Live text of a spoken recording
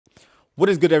What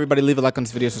is good, everybody? Leave a like on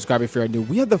this video, subscribe if you're new.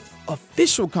 We have the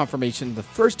official confirmation. The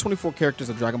first 24 characters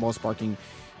of Dragon Ball Sparking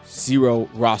Zero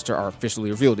roster are officially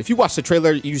revealed. If you watched the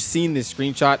trailer, you've seen this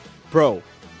screenshot. Bro,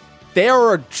 they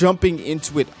are jumping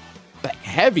into it like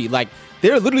heavy. Like,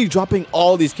 they're literally dropping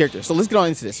all these characters. So let's get on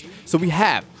into this. So we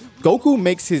have Goku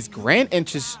makes his grand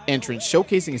entrance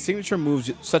showcasing his signature moves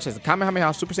such as the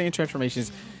Kamehameha, Super Saiyan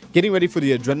transformations, getting ready for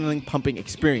the adrenaline pumping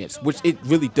experience, which it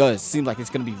really does seem like it's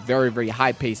going to be very, very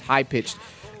high paced, high pitched,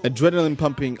 adrenaline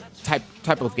pumping type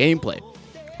of gameplay.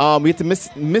 We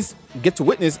get to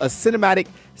witness a cinematic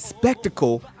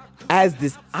spectacle as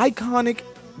these iconic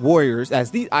warriors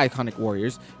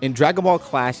in Dragon Ball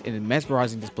Clash, in a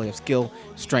mesmerizing display of skill,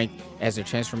 strength as they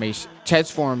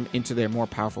transform into their more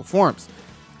powerful forms.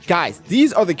 Guys,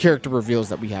 these are the character reveals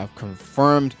that we have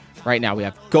confirmed right now. We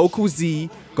have Goku Z,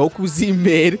 Goku Z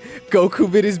Mid, Goku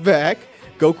Mid is back,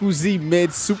 Goku Z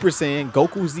Mid Super Saiyan,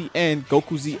 Goku Z End,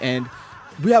 Goku Z End.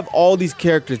 We have all these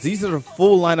characters. These are the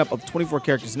full lineup of 24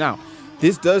 characters. Now,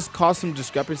 this does cause some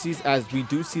discrepancies, as we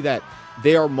do see that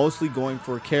they are mostly going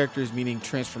for characters, meaning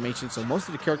transformations. So most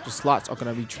of the character slots are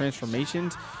going to be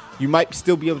transformations. You might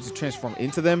still be able to transform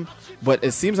into them, but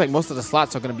it seems like most of the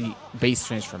slots are going to be base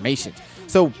transformations.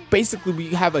 So basically, we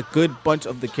have a good bunch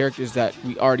of the characters that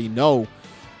we already know,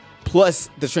 plus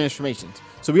the transformations.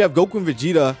 So we have Goku and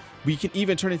Vegeta. We can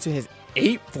even turn into his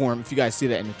 8th form, if you guys see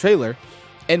that in the trailer.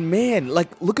 And man, like,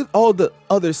 look at all the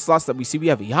other slots that we see. We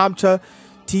have Yamcha,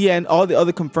 Tien, all the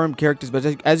other confirmed characters. But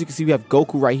as you can see, we have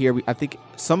Goku right here. I think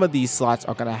some of these slots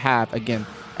are going to have, again,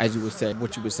 as you would say,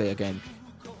 what you would say again,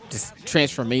 just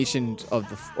transformations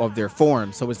of their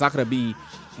form. So it's not going to be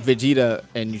Vegeta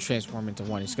and you transform into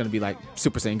one. It's going to be like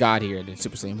Super Saiyan God here and then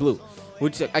Super Saiyan Blue,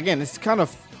 which again, it's kind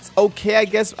of okay, I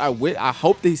guess. I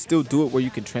hope they still do it where you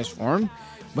can transform,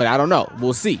 but I don't know.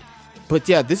 We'll see. But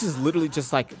yeah, this is literally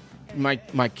just like my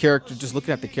character, just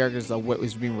looking at the characters of what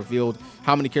is being revealed,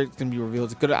 how many characters can be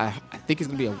revealed. It's good. I think it's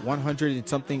gonna be a 100 and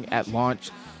something at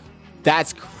launch.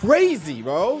 That's crazy,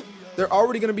 bro. They're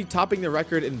already gonna be topping the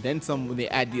record and then some when they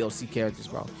add DLC characters,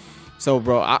 bro. So,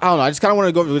 bro, I don't know. I just kind of want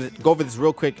to go over this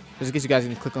real quick, just in case you guys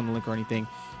didn't click on the link or anything.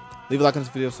 Leave a like on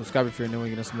this video, subscribe if you're new, and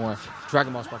get us some more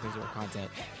Dragon Ball Sparking Zero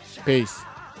content. Peace.